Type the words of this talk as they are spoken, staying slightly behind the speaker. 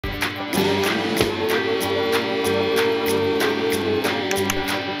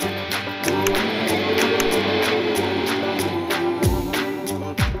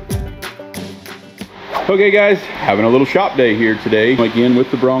Okay guys, having a little shop day here today. Again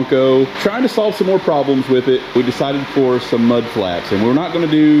with the Bronco, trying to solve some more problems with it. We decided for some mud flaps, and we're not going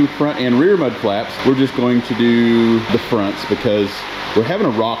to do front and rear mud flaps. We're just going to do the fronts because we're having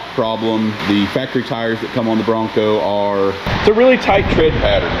a rock problem. The factory tires that come on the Bronco it's a really tight tread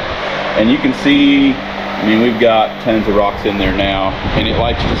pattern. And you can see, I mean, we've got tons of rocks in there now, and it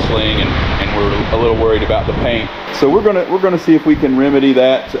likes to sling, and we're a little worried about the paint. So we're gonna see if we can remedy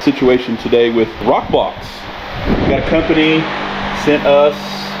that situation today with rock blocks. We've got a company sent us.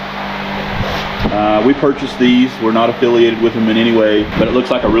 We purchased these. We're not affiliated with them in any way, but it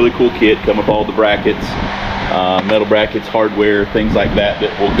looks like a really cool kit. Come with all the brackets, metal brackets, hardware, things like that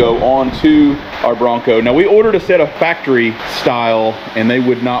will go on to our Bronco. Now we ordered a set of factory style and they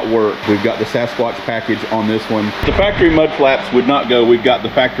would not work. We've got the Sasquatch package on this one. The factory mud flaps would not go. We've got the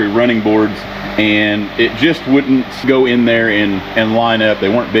factory running boards and it just wouldn't go in there and line up. They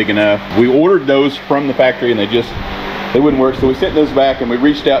weren't big enough. We ordered those from the factory and they wouldn't work. So we sent those back and we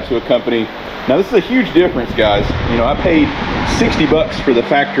reached out to a company. Now this is a huge difference, guys. You know, I paid 60 bucks for the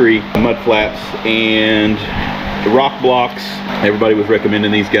factory mud flaps and the rock blocks. Everybody was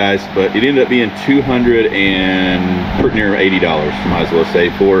recommending these guys, but it ended up being $200 and pretty near $80, might as well say,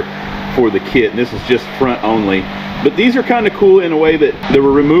 for the kit. And this is just front only. But these are kind of cool in a way that they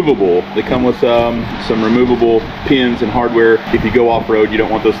were removable. They come with some removable pins and hardware. If you go off-road, you don't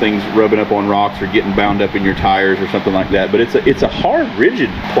want those things rubbing up on rocks or getting bound up in your tires or something like that. But it's a hard, rigid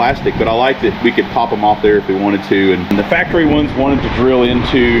plastic, but I like that we could pop them off there if we wanted to. And the factory ones wanted to drill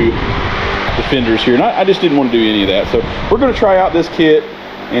into the fenders here, and I just didn't want to do any of that. So we're going to try out this kit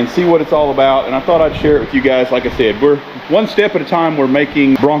and see what it's all about, and I thought I'd share it with you guys. Like I said, we're one step at a time. We're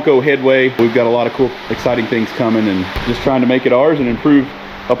making Bronco headway. We've got a lot of cool, exciting things coming, and just trying to make it ours and improve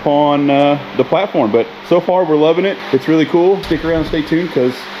upon the platform. But so far, we're loving it. It's really cool. Stick around, stay tuned,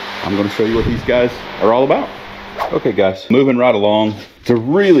 because I'm going to show you what these guys are all about. Okay, guys, moving right along. It's a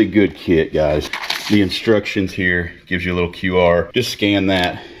really good kit, guys. The instructions here gives you a little QR. Just scan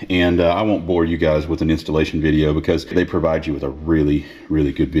that, and I won't bore you guys with an installation video because they provide you with a really,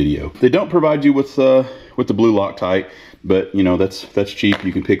 really good video. They don't provide you with the blue Loctite, but you know, that's cheap.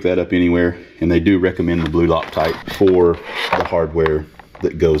 You can pick that up anywhere, and they do recommend the blue Loctite for the hardware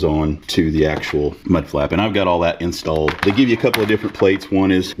that goes on to the actual mud flap, and I've got all that installed. They give you a couple of different plates.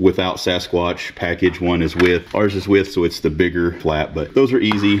 One is without Sasquatch package, one is with. Ours is with, so it's the bigger flap, but those are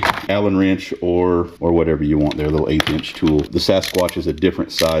easy. Allen wrench or whatever you want there, little 1/8" tool. The Sasquatch is a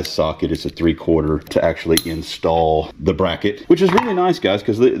different size socket. It's a 3/4 to actually install the bracket, which is really nice, guys,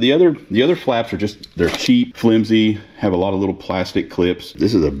 because the other flaps are just, they're cheap, flimsy, have a lot of little plastic clips.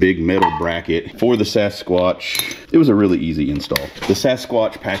 This is a big metal bracket for the Sasquatch. It was a really easy install. The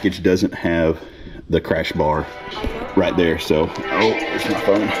Sasquatch package doesn't have the crash bar right there, so there's my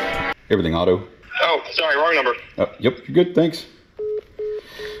phone. Everything auto. Oh, sorry, wrong number. Yep, you're good, thanks.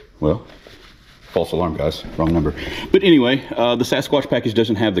 Well, false alarm, guys, wrong number. But anyway, the Sasquatch package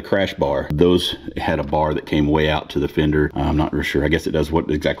doesn't have the crash bar. Those had a bar that came way out to the fender. I'm not real sure. I guess it does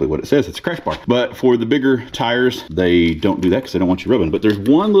exactly what it says. It's a crash bar. But for the bigger tires, they don't do that because they don't want you rubbing. But there's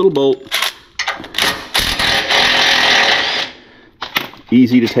one little bolt,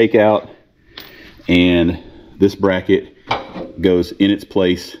 easy to take out, and this bracket goes in its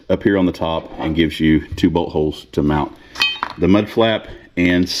place up here on the top and gives you 2 bolt holes to mount the mud flap,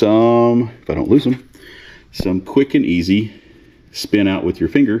 and some, if I don't lose them, some quick and easy spin out with your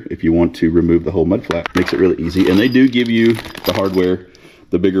finger if you want to remove the whole mud flap. Makes it really easy. And they do give you the hardware,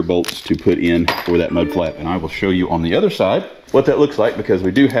 the bigger bolts to put in for that mud flap, and I will show you on the other side what that looks like because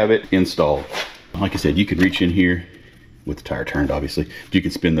we do have it installed. Like I said, you can reach in here with the tire turned, obviously. You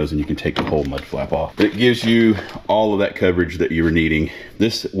can spin those and you can take the whole mud flap off. But it gives you all of that coverage that you were needing.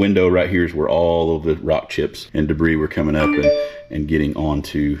 This window right here is where all of the rock chips and debris were coming up and getting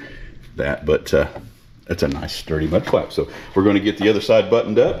onto that. But it's a nice sturdy mud flap. So we're going to get the other side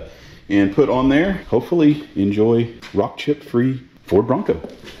buttoned up and put on there. Hopefully enjoy rock chip free Ford Bronco.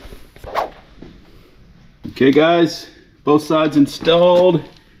 Okay guys, both sides installed.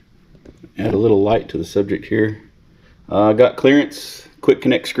 Add a little light to the subject here. Got clearance. Quick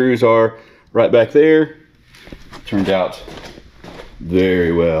connect screws are right back there. Turned out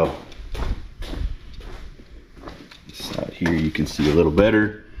very well. This side here you can see a little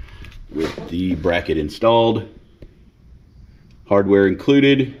better with the bracket installed. Hardware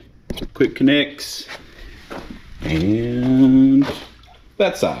included. Quick connects. And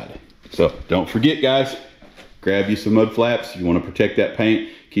that side. So don't forget, guys, grab you some mud flaps. You want to protect that paint.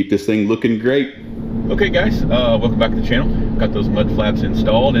 Keep this thing looking great. Okay guys, welcome back to the channel. Got those mud flaps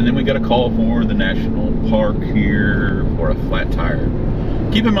installed, and then we got a call for the national park here for a flat tire.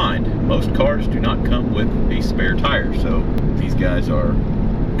 Keep in mind, most cars do not come with a spare tire, so these guys are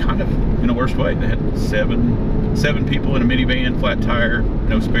kind of in the worst way. They had seven people in a minivan, flat tire,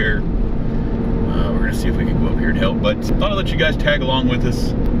 no spare. We're gonna see if we can go up here and help, but thought I'd let you guys tag along with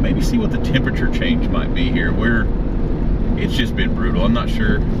us, maybe see what the temperature change might be here. It's just been brutal. I'm not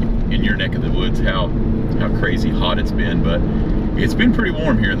sure in your neck of the woods how crazy hot it's been, but it's been pretty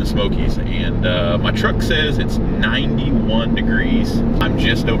warm here in the Smokies, and my truck says it's 91 degrees. I'm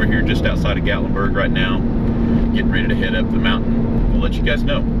just over here, just outside of Gatlinburg right now, getting ready to head up the mountain. We'll let you guys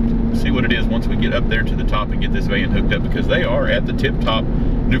know, see what it is once we get up there to the top and get this van hooked up, because they are at the tip top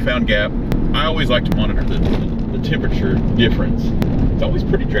Newfound Gap. I always like to monitor the temperature difference. It's always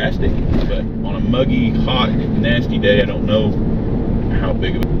pretty drastic, but on a muggy, hot, nasty day, I don't know how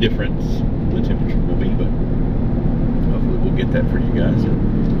big of a difference the temperature will be, but hopefully we'll get that for you guys.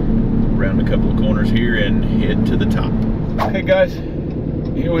 Around a couple of corners here and head to the top. Okay guys,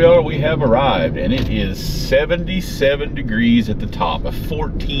 here we are. We have arrived, and it is 77 degrees at the top, a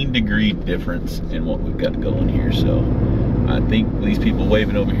 14-degree difference in what we've got going here. So I think these people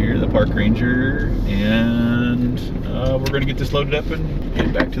waving over here, the park ranger, and we're gonna get this loaded up and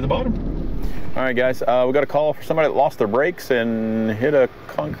get back to the bottom. All right guys, we got a call for somebody that lost their brakes and hit a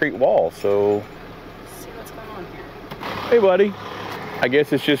concrete wall, so. Let's see what's going on here. Hey buddy, I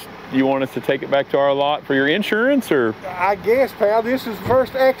guess it's just, you want us to take it back to our lot for your insurance, or? I guess, pal, this is the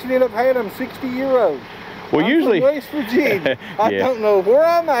first accident I've had. I'm 60-year-old. Well, I'm usually from West Virginia. Yeah. I don't know where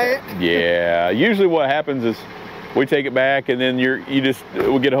I'm at. Yeah, usually what happens is we take it back, and then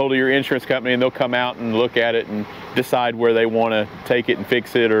we'll get a hold of your insurance company, and they'll come out and look at it and decide where they want to take it and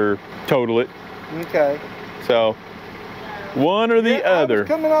fix it or total it. Okay. So one or the other. I was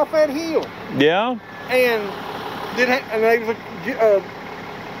coming off that hill. Yeah. And there was a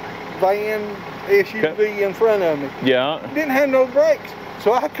van SUV in front of me. Yeah. Didn't have no brakes,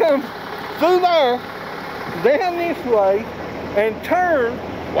 so I come through there, down this way, and turned.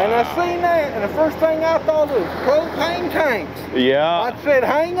 Wow. And I seen that, and the first thing I thought was propane tanks. Yeah. I said,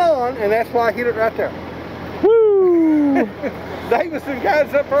 hang on, and that's why I hit it right there. Woo! They was some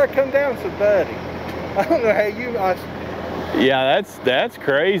guys up there come down and said, buddy, I don't know how you... Yeah, that's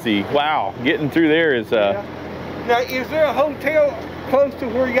crazy. Wow, getting through there is... Yeah. Now, is there a hotel close to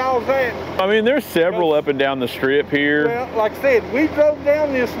where y'all's at? I mean, there's several up and down the strip here. Well, like I said, we drove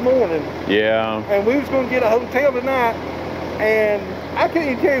down this morning. Yeah. And we was going to get a hotel tonight, and I couldn't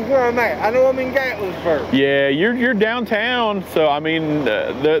even tell you where I'm at. I know I'm in Gatlinburg. Yeah, you're downtown, so I mean,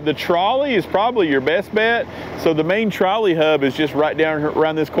 the trolley is probably your best bet. So the main trolley hub is just right down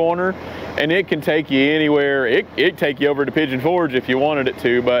around this corner, and it can take you anywhere. It take you over to Pigeon Forge if you wanted it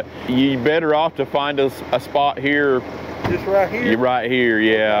to, but you better off to find a spot here. Just right here? You're right here,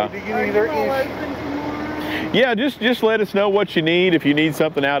 yeah. Yeah, just let us know what you need. If you need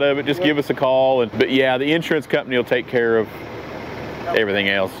something out of it, just give us a call. But yeah, the insurance company will take care of everything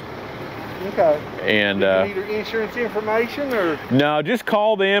else. Okay. And do you need your insurance information, or? No, just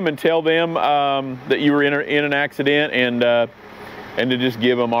call them and tell them that you were in an accident, and to just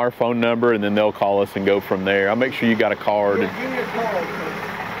give them our phone number, and then they'll call us and go from there. I'll make sure you got a card. Yeah, give me a card, please.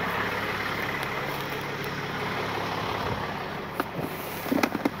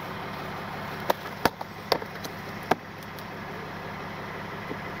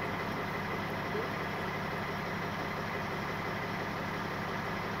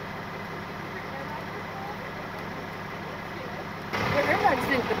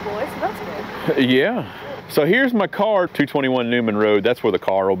 Yeah. So here's my car, 221 Newman Road. That's where the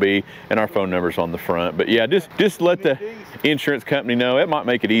car will be, and our phone number's on the front. But yeah, just let the insurance company know. It might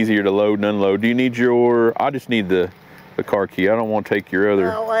make it easier to load and unload. Do you need I just need the car key. I don't want to take your other.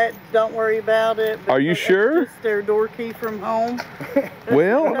 No, don't worry about it. Are you sure? It's their door key from home.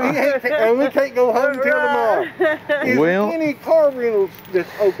 Well, and we can't go home till tomorrow. Is there any car rentals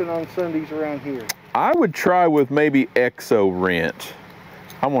that's open on Sundays around here? I would try with maybe Exo Rent.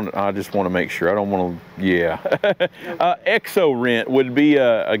 I just want to make sure. I don't want to, yeah. Exo Rent would be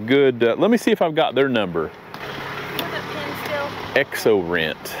a good, let me see if I've got their number. Exo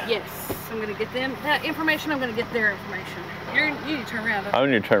Rent. Yes, I'm going to get them that information. I'm going to get their information. You need to turn around. I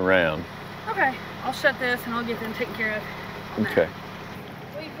need to turn around. Okay, I'll shut this and I'll get them taken care of. Okay.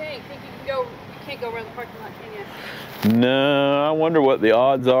 What do you think? Think you can go? You can't go around the parking lot, can you? No, I wonder what the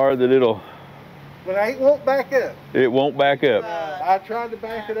odds are that it'll. But it won't back up. It won't back up. I tried to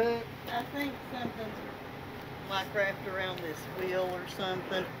back it up. I think something's like wrapped around this wheel or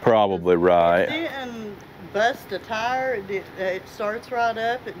something. Probably right. It didn't bust a tire. It starts right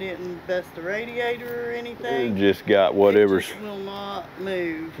up. It didn't bust the radiator or anything. It just got whatever's. It just will not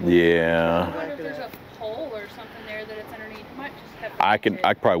move. Yeah. I wonder if there's a hole or something there that it's underneath. It might just I could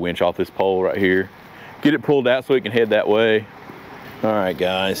probably winch off this pole right here, get it pulled out so it can head that way. All right,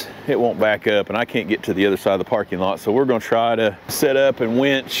 guys, it won't back up, and I can't get to the other side of the parking lot, so we're gonna try to set up and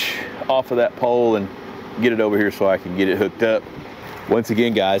winch off of that pole and get it over here so I can get it hooked up. Once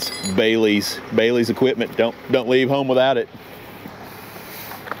again, guys, Bailey's equipment. Don't leave home without it.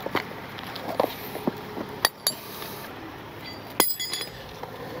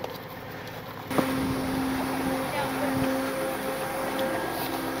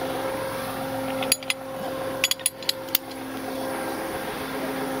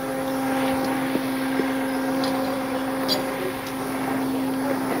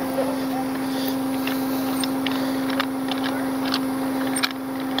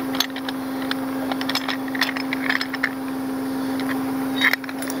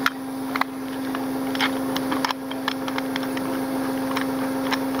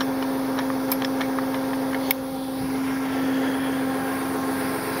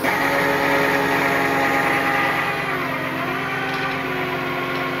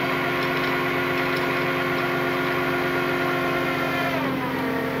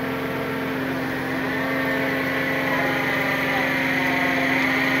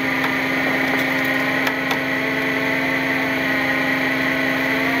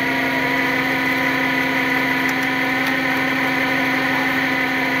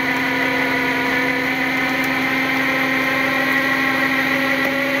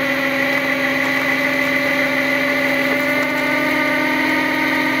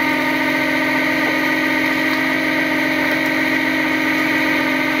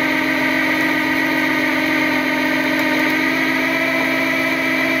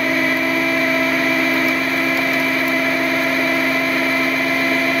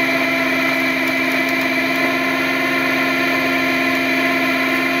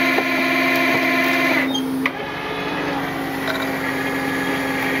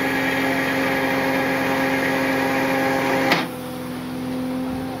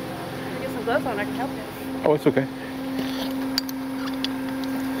 Oh, it's okay.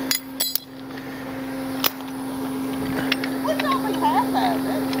 What's all we have out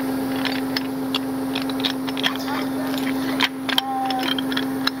there?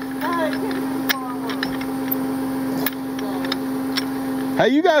 Hey,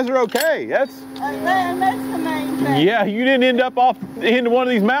 you guys are okay. That's the main thing. yeah, you didn't end up off into one of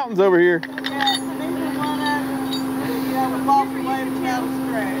these mountains over here. Yeah, and even one of them, you know, we walked away without a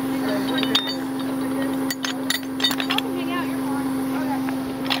scratch.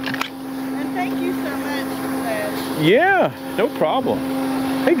 And thank you so much for that. Yeah, no problem.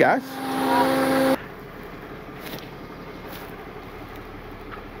 Hey, guys.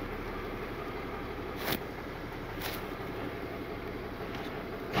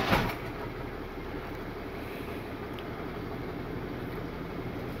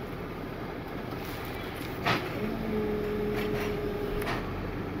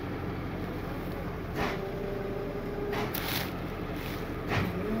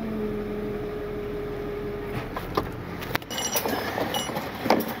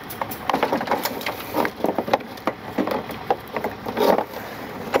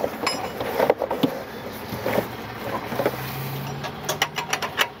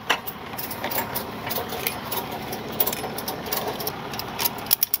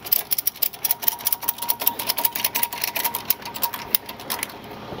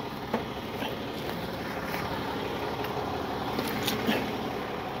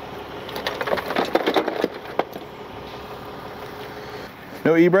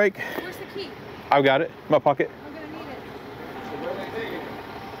 No e-brake? Where's the key? I've got it in my pocket. I'm gonna need it.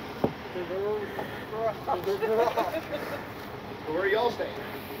 So where are y'all staying?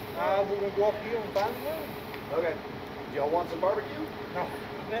 We're going to go up here and find one. Okay. Do y'all want some barbecue? No.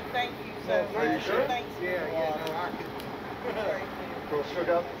 But thank you so much. Are you sure? Thanks for Yeah, the yeah, water. no, I can. Real shook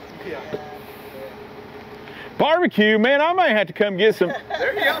up? Yeah. Barbecue, man, I might have to come get some.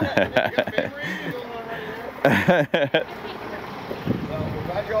 There you go. You got family reunion going on right there. Well, we're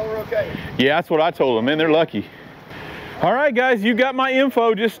glad y'all were okay. Yeah, that's what I told them, man. They're lucky. All right, guys, you got my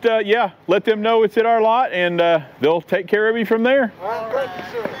info. Just, yeah, let them know it's at our lot, and they'll take care of you from there. All right,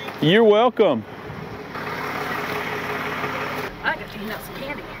 thank you, sir. You're welcome. I got to hand out some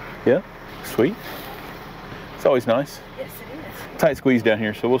candy. Yeah, sweet. It's always nice. Yes, it is. Tight squeeze down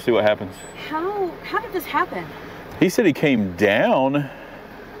here, so we'll see what happens. How did this happen? He said he came down Down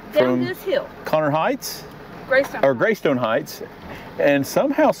from this hill. Connor Heights, Greystone. or Greystone Heights, and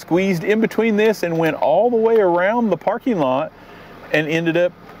somehow squeezed in between this and went all the way around the parking lot and ended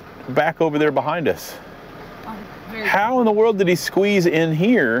up back over there behind us. Very How in the world did he squeeze in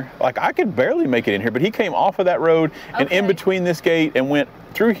here? Like, I could barely make it in here, but he came off of that road and in between this gate and went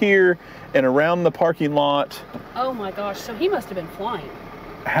through here and around the parking lot. Oh my gosh, so he must have been flying.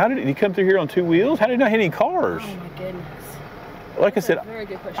 How did he come through here on 2 wheels? How did he not hit any cars? Oh my goodness. Like That's I said, very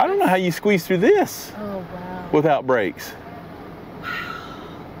good question. I don't know how you squeeze through this Oh wow. without brakes.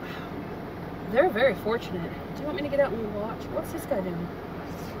 They're very fortunate. Do you want me to get out and watch? What's this guy doing?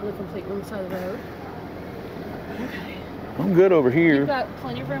 On the complete wrong side of the road. Okay. I'm good over here. You've got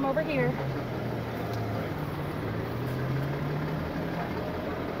plenty of room over here.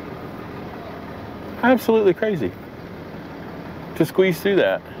 Absolutely crazy to squeeze through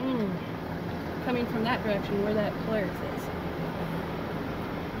that. Coming from that direction where that Polaris is.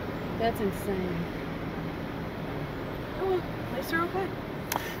 That's insane. Oh well, at least they're okay.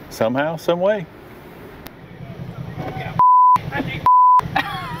 Somehow, some way.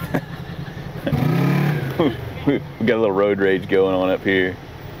 We got a little road rage going on up here.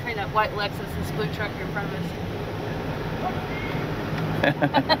 Hey, that white Lexus, this blue truck in front of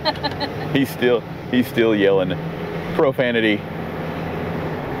us. He's still yelling profanity.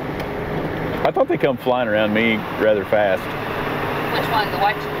 I thought they come flying around me rather fast. Which one? The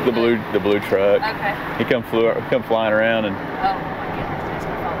white truck? The blue truck. Okay. He come flying around and. Oh my goodness, he's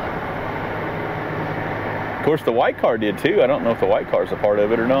gonna follow. Of course, the white car did too. I don't know if the white car's a part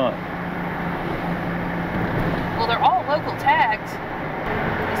of it or not. Well, they're all local tags.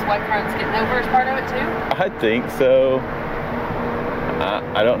 This white car that's getting over is part of it too? I think so.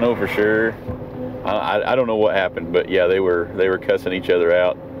 I don't know for sure. I don't know what happened, but yeah, they were cussing each other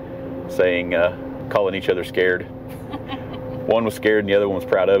out, saying, calling each other scared. One was scared and the other one was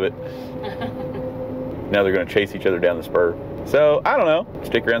proud of it. Now they're going to chase each other down the spur. So, I don't know.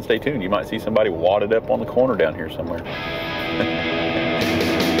 Stick around, stay tuned. You might see somebody wadded up on the corner down here somewhere.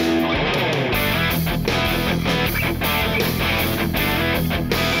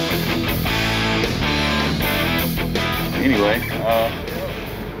 Anyway,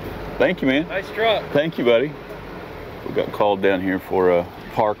 thank you, man. Nice truck. Thank you, buddy. We got called down here for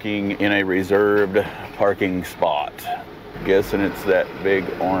parking in a reserved parking spot. Guessing it's that big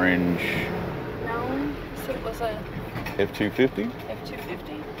orange. No, so it was a F-250?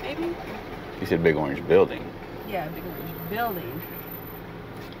 F-250, maybe? He said big orange building. Yeah, big orange building.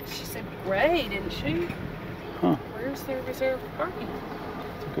 She said gray, didn't she? Huh. Where's their reserved parking?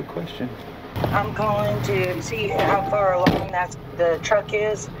 That's a good question. I'm calling to see how far along the truck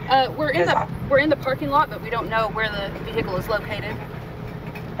is. We're in the parking lot, but we don't know where the vehicle is located.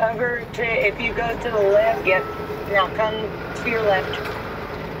 Over to, if you go to the left, now come to your left.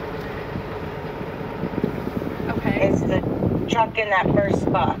 Okay. It's the truck in that first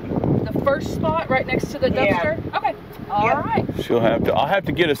spot. The first spot right next to the dumpster? Yeah. Okay. All right. I'll have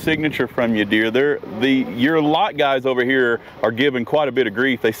to get a signature from you, dear. Your lot guys over here are giving quite a bit of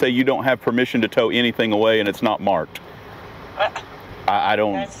grief. They say you don't have permission to tow anything away and it's not marked. I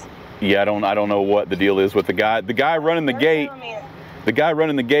don't know what the deal is with the guy. The guy running the gate. The guy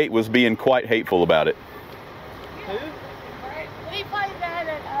running the gate was being quite hateful about it. Who? We played that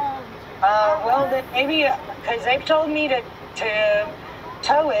at well, then maybe because they've told me to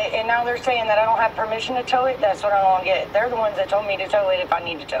tow it, and now they're saying that I don't have permission to tow it. That's what I don't get. They're the ones that told me to tow it if I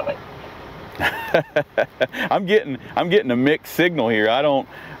need to tow it. I'm getting a mixed signal here. I don't.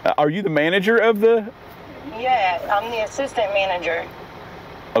 Are you the manager of the? Yeah, I'm the assistant manager.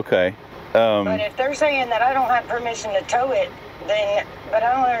 Okay. But if they're saying that I don't have permission to tow it, then but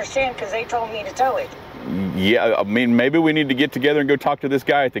I don't understand because they told me to tow it. Yeah, I mean maybe we need to get together and go talk to this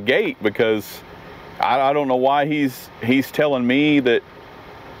guy at the gate because I don't know why he's telling me that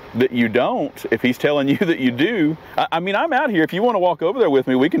you don't, if he's telling you that you do. I mean, I'm out here. If you want to walk over there with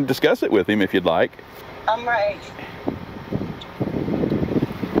me, we can discuss it with him if you'd like. I'm right.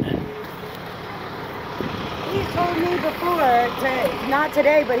 He's told me before, not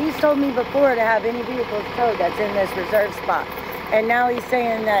today, but he's told me before to have any vehicles towed that's in this reserve spot. And now he's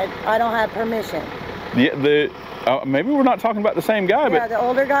saying that I don't have permission. Yeah, maybe we're not talking about the same guy, yeah, but the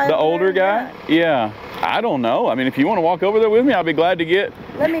older guy. The older guy? Yeah. I don't know. I mean, if you want to walk over there with me, I'll be glad to get.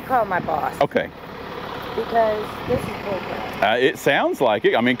 Let me call my boss. Okay. Because this is bullcrap. It sounds like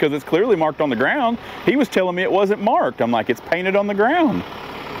it. I mean, because it's clearly marked on the ground. He was telling me it wasn't marked. I'm like, it's painted on the ground.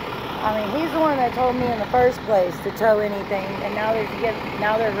 I mean, he's the one that told me in the first place to tow anything, and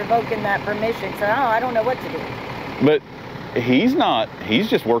now they're revoking that permission. So I don't know what to do. But he's not. He's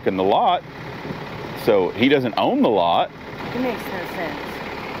just working the lot. So he doesn't own the lot. It makes no sense.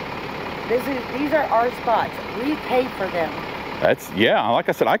 These are our spots. We pay for them. Yeah, like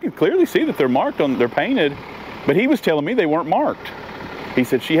I said, I can clearly see that they're marked they're painted, but he was telling me they weren't marked. He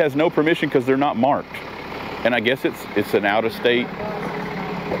said she has no permission because they're not marked. And I guess it's an out-of-state.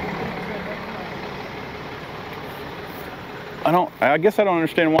 I guess I don't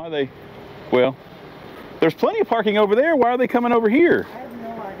understand why they, well, there's plenty of parking over there. Why are they coming over here? I have no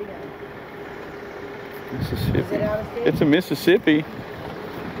idea. Mississippi. Is it out of state? It's a Mississippi.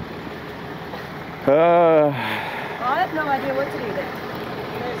 Well, I have no idea what to do then.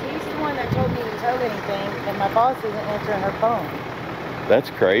 Because he's the one that told me to tow anything, and my boss isn't answering her phone.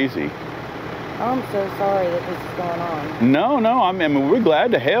 That's crazy. I'm so sorry that this is going on. No, I mean, we're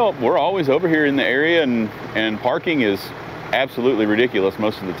glad to help. We're always over here in the area, and parking is absolutely ridiculous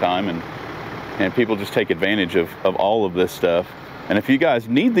most of the time, and people just take advantage of all of this stuff. And if you guys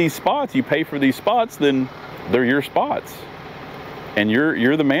need these spots, you pay for these spots, then they're your spots. And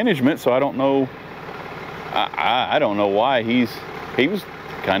you're the management, so I don't know. I don't know why he was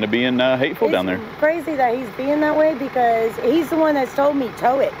kind of being hateful down there. It's crazy that he's being that way because he's the one that's told me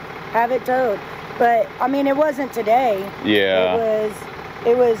tow it, have it towed. But I mean, it wasn't today. Yeah.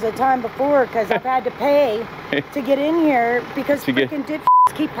 It was a time before because I've had to pay to get in here because freaking dipshits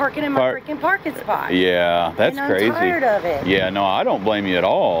keep parking in my freaking parking spot. Yeah, that's crazy. I'm tired of it. Yeah, no, I don't blame you at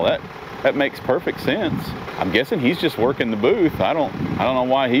all. That makes perfect sense. I'm guessing he's just working the booth. I don't know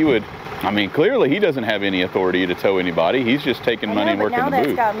why he would. I mean, clearly he doesn't have any authority to tow anybody. He's just taking money and working the booth. Now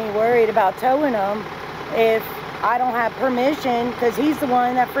that's got me worried about towing them if I don't have permission because he's the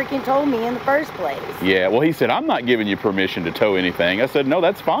one that freaking told me in the first place. Yeah, well, he said, I'm not giving you permission to tow anything. I said, no,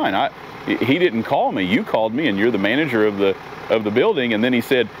 that's fine. He didn't call me. You called me, and you're the manager of the building. And then he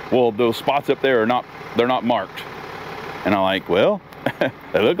said, well, those spots up there they're not marked. And I'm like, well,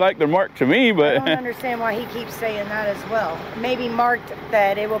 they look like they're marked to me, but I don't understand why he keeps saying that as well. Maybe marked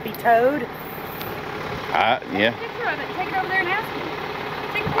that it will be towed. Yeah. Take a picture of it. Take it over there and ask him.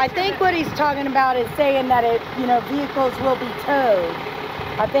 I think what he's talking about is saying that vehicles will be towed.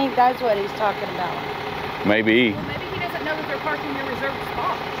 I think that's what he's talking about. Maybe. Well, maybe he doesn't know that they're parking your reserved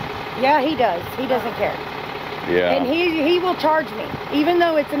spots. Yeah, he does. He doesn't care. Yeah. And he will charge me, even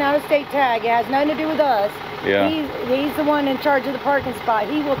though it's an out-of-state tag. It has nothing to do with us. Yeah. He's the one in charge of the parking spot.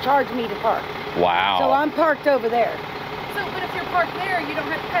 He will charge me to park. Wow. So I'm parked over there. So, but if you're parked there, you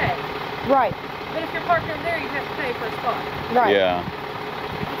don't have to pay. Right. But if you're parked over there, you have to pay for a spot. Right. Yeah.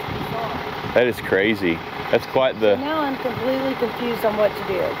 That is crazy. That's quite the... So now I'm completely confused on what to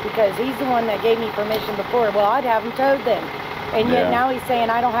do because he's the one that gave me permission before. Well, I'd have him towed then. And yet now he's saying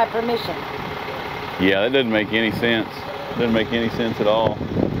I don't have permission. Yeah, that doesn't make any sense. Doesn't make any sense at all.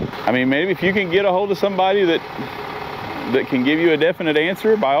 I mean, maybe if you can get a hold of somebody that can give you a definite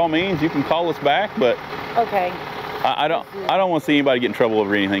answer, by all means, you can call us back. But okay. I don't want to see anybody get in trouble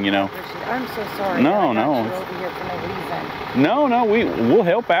over anything, you know. I'm so sorry. No. Over here for no reason. No, we'll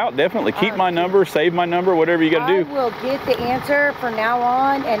help out. Definitely keep my number, save my number, whatever you got to do. I will get the answer from now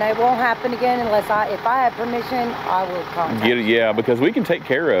on, and it won't happen again unless if I have permission, I will contact you. Yeah, because we can take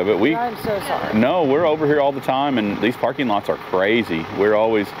care of it. I'm so sorry. No, we're over here all the time, and these parking lots are crazy. We're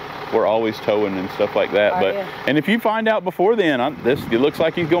always towing and stuff like that. And if you find out before then, it looks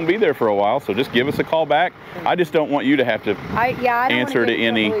like he's going to be there for a while, so just give us a call back. I just don't want you to have to answer to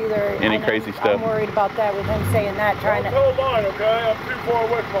any crazy stuff. I'm worried about that with him saying that, trying to... Don't tell mine, okay? I'm too far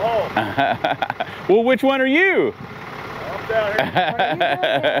away from home. Well, which one are you? I'm down here.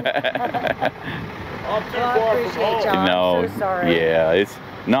 I'm too far from home. No, I'm so sorry. Yeah,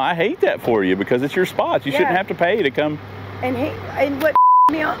 I hate that for you because it's your spot. You shouldn't have to pay to come. And what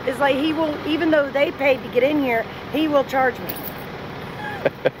me off is like he will, even though they paid to get in here, he will charge me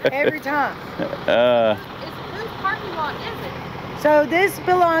every time. Whose parking lot is it? So this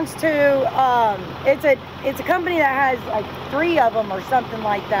belongs to it's a company that has like 3 of them or something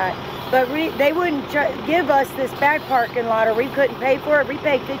like that. But they wouldn't give us this back parking lot, or we couldn't pay for it. We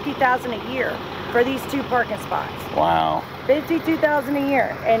paid $50,000 a year for these 2 parking spots. Wow. $52,000 a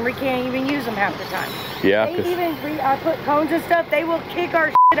year, and we can't even use them half the time. Yeah. I put cones and stuff. They will kick our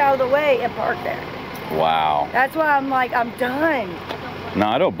shit out of the way and park there. Wow. That's why I'm like, I'm done. No,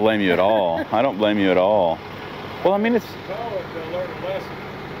 I don't blame you at all. I don't blame you at all. Well, I mean, it's...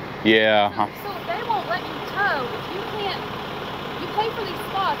 Yeah. So if they won't let you tow, if you can't, you pay for these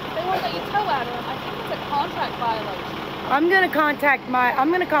spots, but they won't let you tow out of them, I think it's a contract violation. I'm gonna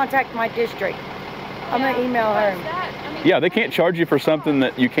contact my district. I'm gonna email her. Yeah, they can't charge you for something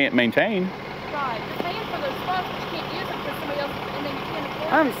that you can't maintain. Right, you're paying for those spots, but you can't use them for somebody else, and then you can't afford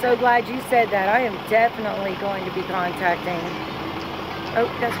it. I'm so glad you said that. I am definitely going to be contacting. Oh,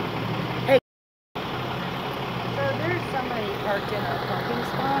 that's... Hey. So there's somebody parked in a parking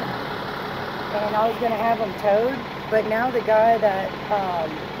spot, and I was gonna have them towed, but now the guy that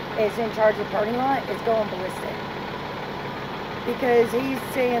is in charge of the parking lot is going ballistic. because he's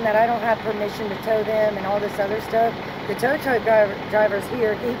saying that I don't have permission to tow them and all this other stuff. The tow truck driver's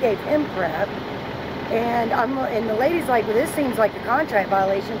here, he gave him crap. And the lady's like, well, this seems like a contract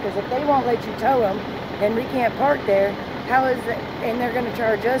violation, because if they won't let you tow them and we can't park there, how is it, and they're going to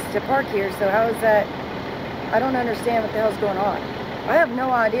charge us to park here, so how is that? I don't understand what the hell's going on. I have no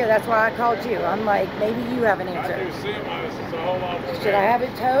idea. That's why I called you. I'm like, maybe you have an answer. I do semis. It's a whole lot more. Should I have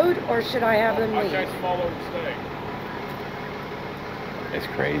it towed, or should I have them I leave? chase them all over the state. It's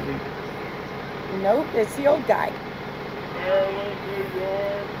crazy. Nope, it's the old guy. Maryland, New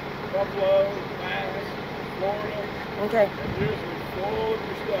York, Buffalo, Mass, Florida. Okay. And usually full of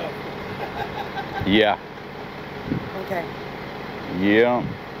your stuff. Yeah. Okay. Yeah. Me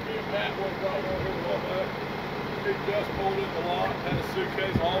and Matt went right over here one night. He just pulled in the lot, had a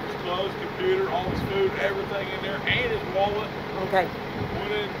suitcase, all of his clothes, computer, all his food, everything in there, and his wallet. Okay.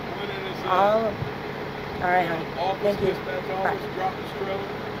 Went in his All right, honey. office, Thank you. dispatch office, dropped his trailer.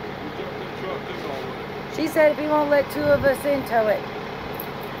 We jumped in the truck, took all of it. She said if he won't let two of us in, tow it.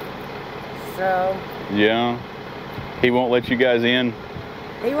 So. Yeah. He won't let you guys in?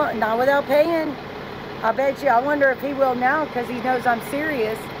 He won't, not without paying. I bet you. I wonder if he will now, because he knows I'm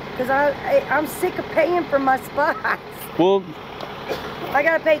serious. Because I'm sick of paying for my spots. Well, I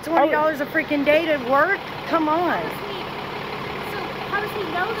gotta pay $20 a freaking day to work. Come on. So how does he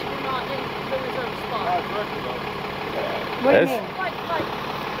know that you're not in the reserved spot? What do you That's- mean?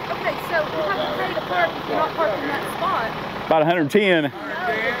 Okay, so you have to pay to park if you're not parking in that spot. about 110. I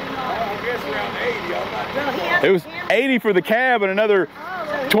guess around 80. I'm not Well, he has It was a camera. 80 for the cab and another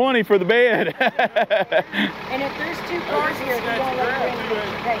 20 for the bed. And if there's two cars here, he won't let you in.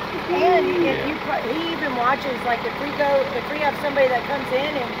 Okay. And if you, he even watches, like if we have somebody that comes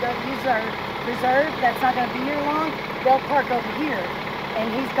in and don't use our reserve, that's not going to be here long, they'll park over here. And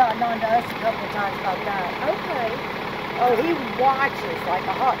he's gotten on to us a couple of times about that. Okay. Oh, he watches like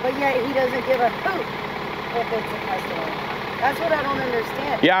a hawk, but yet he doesn't give a hoot if it's a customer. That's what I don't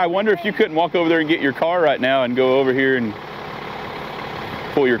understand. Yeah, I wonder if you couldn't walk over there and get your car right now and go over here and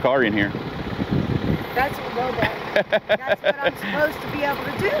pull your car in here. That's what I'm supposed to be able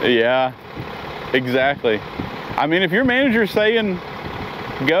to do. Yeah, exactly. I mean, if your manager's saying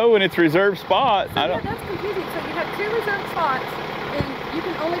go and it's reserved spot, So I don't. yeah, that's confusing. So you have two reserved spots, and you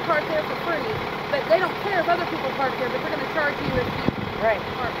can only park there for free. But they don't care if other people park there, but they're going to charge you if you Right.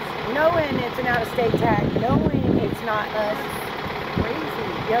 park. Knowing it's an out-of-state tag, knowing it's not us. Crazy.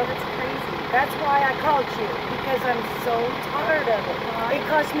 Yo, that's crazy. That's why I called you, because I'm so tired of it. It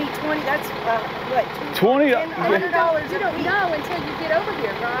cost me 20, that's what, $20? $100 You don't know until you get over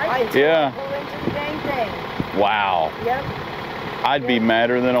here, right? Yeah. Pull into the dang thing. Wow. Yep. I'd be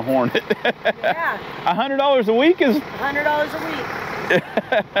madder than a hornet. Yeah. $100 a week is, $100 a week.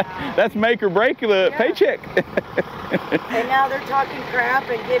 that's make or break the paycheck. And now they're talking crap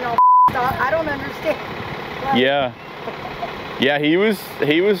and getting all off. I don't understand. Like, Yeah. Yeah, he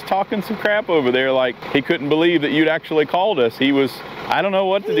was talking some crap over there, like he couldn't believe that you'd actually called us. I don't know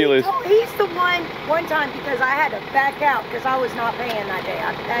what the deal is. He's the one time, because I had to back out because I was not paying that day.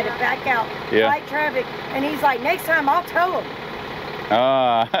 I had to back out, fight traffic, and he's like, next time I'll tow him.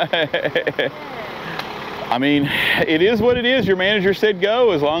 I mean, it is what it is. Your manager said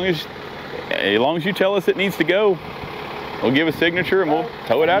go. As long as you tell us it needs to go, we'll give a signature and we'll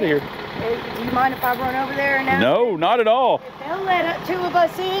tow it out of here. Do you mind if I run over there and ask? No, not at all. If they'll let two of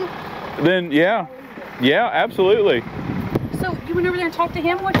us in, Then yeah, absolutely. So you went over there and talked to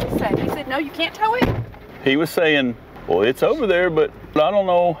him? What'd he say? He said, no, you can't tow it? He was saying, well, it's over there, but I don't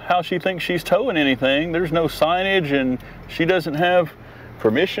know how she thinks she's towing anything. There's no signage and she doesn't have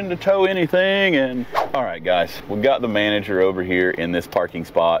permission to tow anything. And all right, guys, we got the manager over here in this parking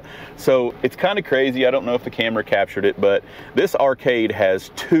spot. So it's kind of crazy. I don't know if the camera captured it, but this arcade has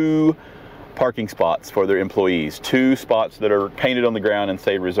 2 parking spots for their employees, 2 spots that are painted on the ground and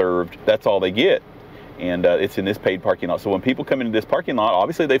say reserved. That's all they get. And it's in this paid parking lot. So when people come into this parking lot,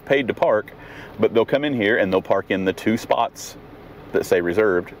 obviously they've paid to park, but they'll come in here and they'll park in the 2 spots that say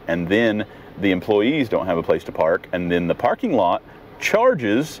reserved, and then the employees don't have a place to park, and then the parking lot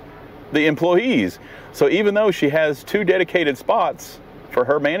charges the employees. So even though she has 2 dedicated spots for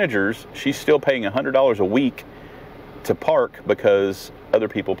her managers, she's still paying $100 a week to park because other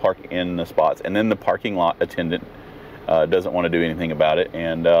people park in the spots. And then the parking lot attendant doesn't want to do anything about it.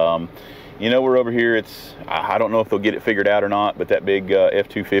 And you know, we're over here, I don't know if they'll get it figured out or not, but that big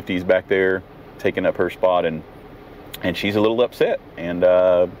F-250 is back there taking up her spot, and she's a little upset. And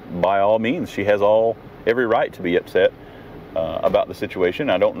by all means, she has every right to be upset about the situation.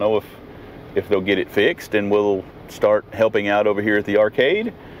 I don't know if they'll get it fixed, and we'll start helping out over here at the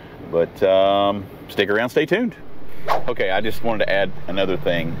arcade, but stick around, stay tuned. Okay, I just wanted to add another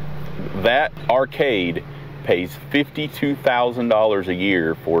thing. That arcade pays $52,000 a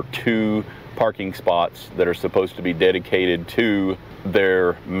year for 2 parking spots that are supposed to be dedicated to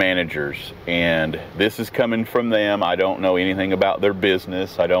their managers, and this is coming from them. I don't know anything about their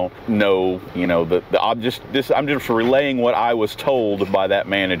business. I don't know, you know, I'm just relaying what I was told by that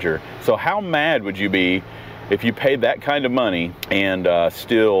manager. So how mad would you be if you paid that kind of money and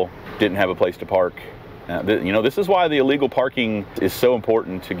still didn't have a place to park? You know, this is why the illegal parking is so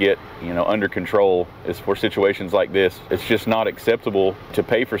important to get, you know, under control, is for situations like this. It's just not acceptable to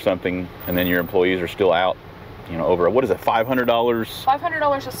pay for something and then your employees are still out, you know, over, what is it, $500?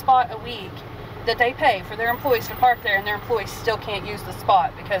 $500 a spot a week that they pay for their employees to park there, and their employees still can't use the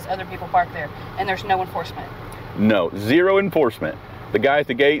spot because other people park there, and there's no enforcement. No, 0 enforcement. The guy at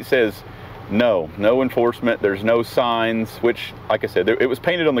the gate says, no enforcement. There's no signs, which, like I said, it was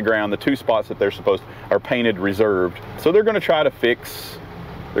painted on the ground. The 2 spots that they're supposed are painted reserved. So they're going to try to fix,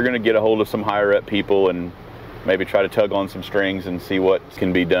 they're going to get a hold of some higher up people and maybe try to tug on some strings and see what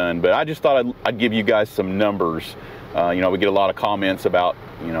can be done. But I just thought I'd give you guys some numbers. You know, we get a lot of comments about,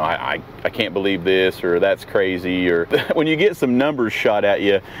 you know, I can't believe this, or that's crazy, or when you get some numbers shot at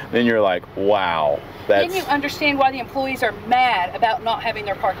you, then you're like, wow. Then you understand why the employees are mad about not having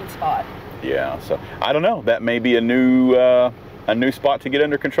their parking spot. Yeah, so I don't know. That may be a new spot to get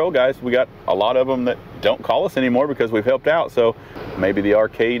under control, guys. We got a lot of them that don't call us anymore because we've helped out. So maybe the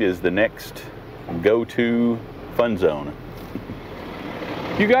arcade is the next go-to fun zone.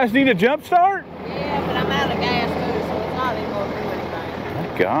 You guys need a jump start? Yeah, but I'm out of gas too, so it's not anymore to do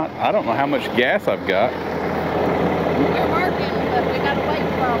anything. Oh God, I don't know how much gas I've got. We're working, but we gotta wait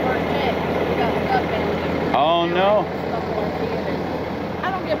for our first check. We got stuff in. Oh no. I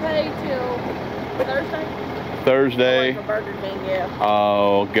don't get paid till Thursday. Thursday. For Burger King, yeah.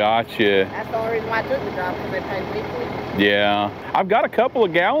 Oh, gotcha. That's the only reason why I took the job, because they pay weekly. Yeah, I've got a couple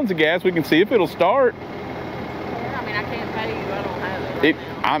of gallons of gas. We can see if it'll start. Yeah, I mean, I can't pay you. I don't have it.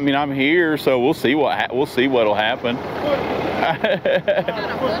 I mean, I'm here, so we'll see what'll happen. I've got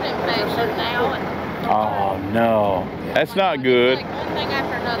a foot infection now. Oh no, that's not good. Like one thing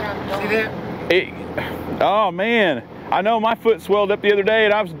after another, I'm doing. See that? Oh man, I know my foot swelled up the other day,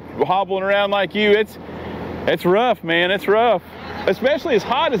 and I was hobbling around like you. It's rough, man. It's rough, especially as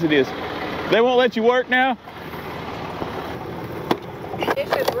hot as it is. They won't let you work now.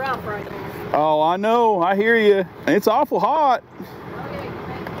 It's just rough right now. Oh, I know. I hear you. It's awful hot.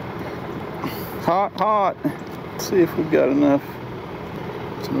 Hot. Let's see if we've got enough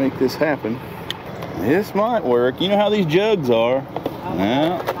to make this happen. This might work. You know how these jugs are. Oh,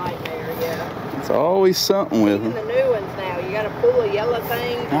 yeah. Nightmare, yeah. It's always something with Even them. the new ones now, you got to pull a yellow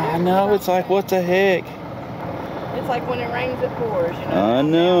thing. I know. It's like, what the heck? It's like when it rains, it pours. You know. I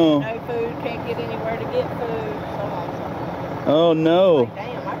know. No food, can't get anywhere to get food. So on. Oh no. Like,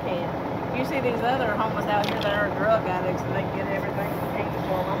 damn, I can't. You see these other homeless out here that are drug addicts, and they get everything from King's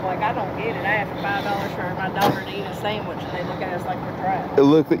for them. I'm like, I don't get it. I asked for $5 for my daughter to eat a sandwich, and they look at us like we're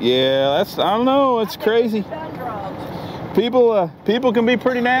trash. Yeah, I don't know. It's crazy. Done drugs. People can be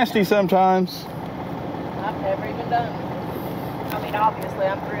pretty nasty sometimes. I've never even done it. I mean, obviously,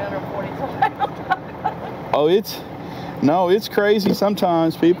 I'm 342 pounds. Oh, it's crazy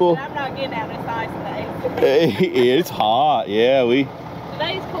sometimes. People. I'm not getting out. It's ice today. It's hot. Yeah,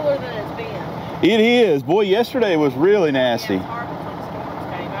 Today's cooler than it's been. It is. Boy, yesterday was really nasty. Yeah, it was horrible until the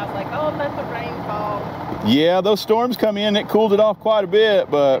storms came. I was like, oh, let the rain fall. Yeah, those storms come in. It cooled it off quite a bit,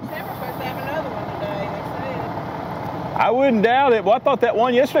 but. We're supposed to have another one today, they said. I wouldn't doubt it. Well, I thought that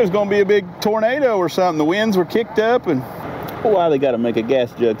one yesterday was going to be a big tornado or something. The winds were kicked up, and why they got to make a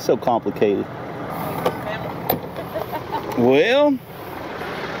gas jug so complicated? Well,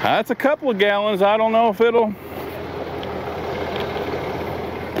 that's a couple of gallons. I don't know if it'll.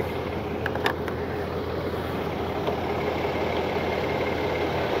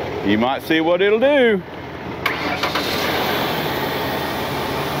 You might see what it'll do.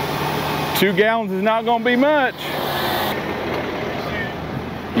 2 gallons is not going to be much.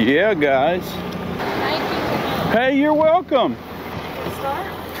 Yeah, guys. Thank you. Hey, you're welcome.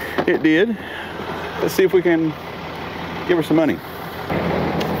 It did. Let's see if we can give her some money.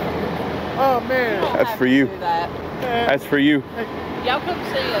 Oh man. That's for you. That's for you. Y'all come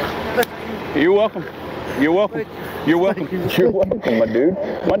see us. You're welcome. You're welcome. You're welcome. You're welcome, my dude.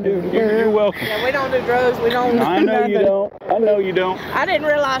 My dude, you're welcome. Yeah, we don't do drugs. We don't do I know nothing. you don't. I know you don't. I didn't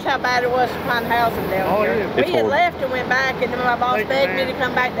realize how bad it was to find housing down here. Yeah. It's We had horrible. left and went back, and then my boss Thank you, begged me ma'am. to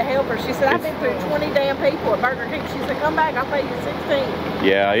come back to help her. She said, I've been through 20 damn people at Burger King. She said, come back, I'll pay you 16.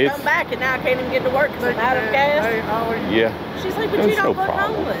 Yeah, it's. Come back, and now I can't even get to work because I'm out of gas. Yeah. She's like, but That's you don't no look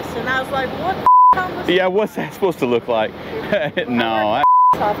problem. homeless. And I was like, what the homeless Yeah, what's that supposed to look like? No. Off.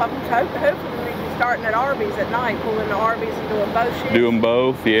 I'm hopefully we can starting at Arby's at night, pulling the Arby's and doing both shifts. Doing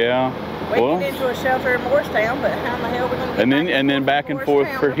both, yeah. We get into a shelter in Morristown, but how in the hell are we going to get and then back and forth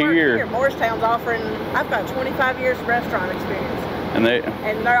for here. Morristown's offering, I've got 25 years of restaurant experience. And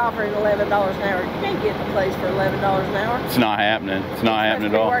they're offering $11 an hour. You can't get the place for $11 an hour. It's not happening. It's not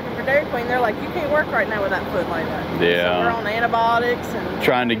happening at all. Working for Dairy Queen, they're like, you can't work right now with that foot like that. Yeah. So we're on antibiotics and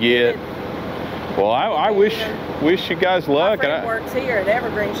trying to get. Well, I wish you guys luck. My friend works here at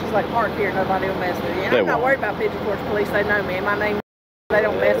Evergreen. She's like, park here, nobody will mess with you. And I'm not worried about Pigeon Forge Police. They know me. And my name, they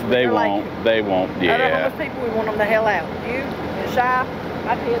don't mess with me. They won't. Yeah. Other homeless people, we want them the hell out. You and Shy,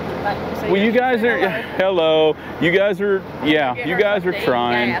 my kids are back. Well, you guys are, hello. You guys are, yeah, you guys are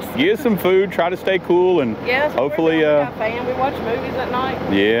trying. Get some food, try to stay cool, and hopefully, we watch movies at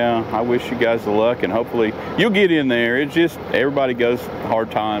night. Yeah, I wish you guys the luck, and hopefully you'll get in there. It's just, everybody goes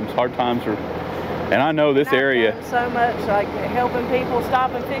hard times. Hard times are, and I know this area. So much, like helping people,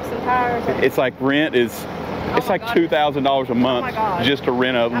 stopping, fixing tires. It's like rent is, it's like $2,000 a month just to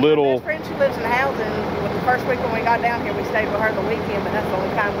rent a little. My best friend, she lives in housing. The first week when we got down here, we stayed with her the weekend, but that's the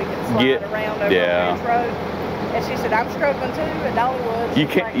only time we could slide around over Ranch Road. And she said, I'm struggling too at Dollywood. You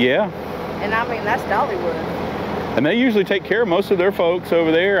can't, yeah. And I mean, that's Dollywood. And they usually take care of most of their folks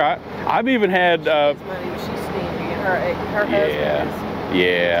over there. I've even had. She needs money, but she's stingy. Her husband is.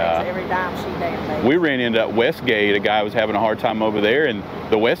 Yeah. Every dime she damn. We ran into Westgate. A guy was having a hard time over there, and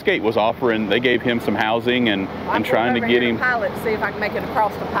the Westgate was offering. They gave him some housing and trying to get him. Pilot, see if I can make it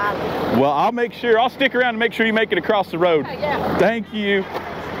across the Pilot. Well, I'll make sure. I'll stick around and make sure you make it across the road. Yeah. Thank you.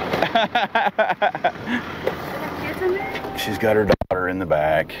 She's got her daughter in the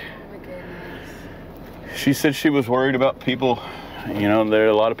back. Oh my goodness. She said she was worried about people. You know, there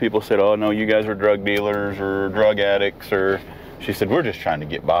a lot of people said, "Oh no, you guys are drug dealers or drug addicts," or. She said, we're just trying to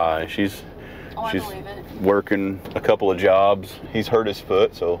get by. She's working a couple of jobs. He's hurt his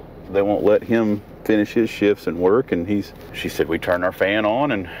foot, so they won't let him finish his shifts and work. And she said, we turn our fan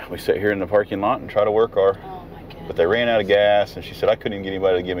on and we sit here in the parking lot and try to work our, but they ran out of gas. And she said, I couldn't even get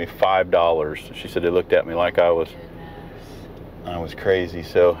anybody to give me $5. She said, they looked at me like I was crazy.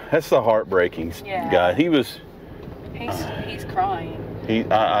 So that's the heartbreaking guy. He's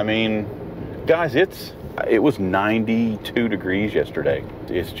crying. I mean, guys, it was 92 degrees yesterday.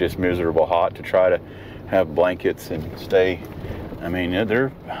 It's just miserable hot to try to have blankets and stay. I mean,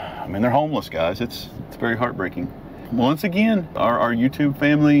 they're homeless, guys. It's very heartbreaking. Once again, our YouTube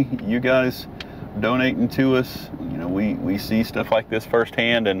family, you guys donating to us. You know, we see stuff like this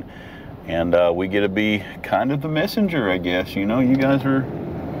firsthand, and we get to be kind of the messenger, I guess. You know, you guys are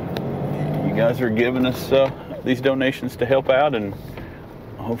giving us these donations to help out, and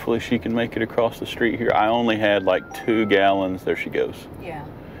hopefully she can make it across the street here. I only had like 2 gallons. There she goes. Yeah.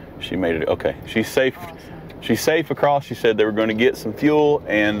 She made it. Okay. She's safe. Awesome. She's safe across. She said they were going to get some fuel,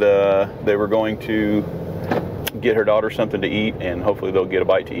 and they were going to get her daughter something to eat, and hopefully they'll get a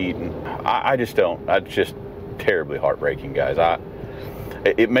bite to eat. And I just don't. It's just terribly heartbreaking, guys.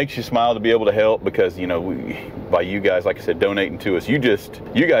 It makes you smile to be able to help because, you know, by you guys, like I said, donating to us, you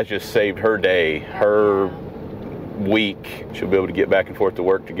guys just saved her day, her week. She'll be able to get back and forth to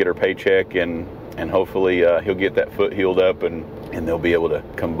work to get her paycheck, and hopefully he'll get that foot healed up, and they'll be able to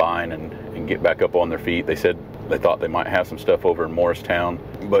combine and get back up on their feet. They said they thought they might have some stuff over in Morristown,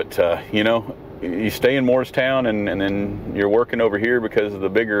 but you know, you stay in Morristown and then you're working over here because the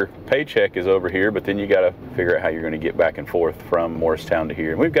bigger paycheck is over here, but then you got to figure out how you're going to get back and forth from Morristown to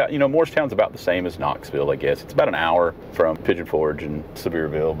here. And we've got, you know, Morristown's about the same as Knoxville, I guess. It's about an hour from Pigeon Forge and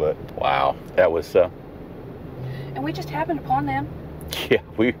Sevierville, but wow, that was and we just happened upon them. Yeah,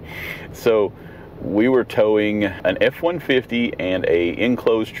 we were towing an F-150, and a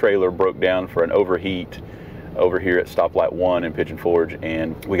enclosed trailer broke down for an overheat over here at Stoplight 1 in Pigeon Forge,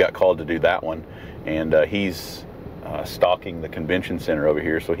 and we got called to do that one. And he's stocking the convention center over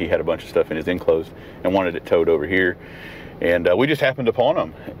here, so he had a bunch of stuff in his enclosed and wanted it towed over here. And we just happened upon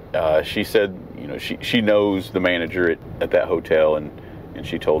him. She said, you know, she knows the manager at that hotel, and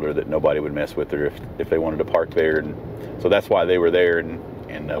she told her that nobody would mess with her if they wanted to park there, and so that's why they were there. And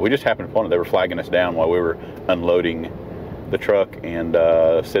we just happened upon it. They were flagging us down while we were unloading the truck, and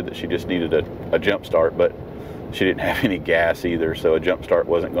said that she just needed a jump start, but she didn't have any gas either, so a jump start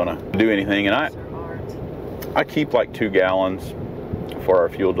wasn't going to do anything. And I keep like 2 gallons for our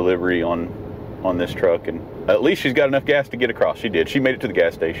fuel delivery on this truck, and at least she's got enough gas to get across. She did. She made it to the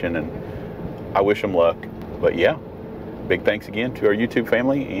gas station, and I wish them luck. But yeah, big thanks again to our YouTube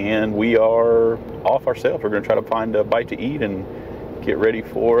family, and we are off ourselves. We're going to try to find a bite to eat and get ready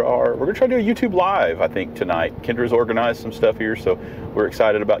for we're going to try to do a YouTube live, I think, tonight. Kendra's organized some stuff here, so we're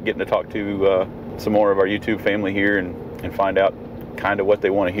excited about getting to talk to some more of our YouTube family here and find out kind of what they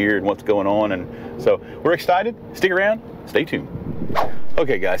want to hear and what's going on. And so we're excited. Stick around, stay tuned.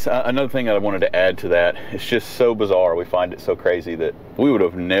 Okay guys, another thing that I wanted to add to that, it's just so bizarre. We find it so crazy that we would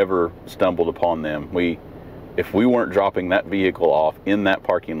have never stumbled upon them. If we weren't dropping that vehicle off in that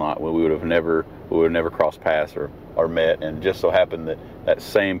parking lot, we would have never crossed paths or met. And just so happened that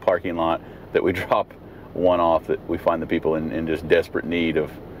same parking lot that we drop one off, that we find the people in just desperate need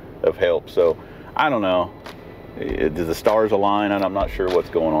of help. So I don't know, do the stars align? And I'm not sure what's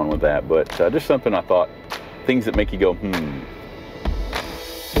going on with that, but just something I thought, things that make you go,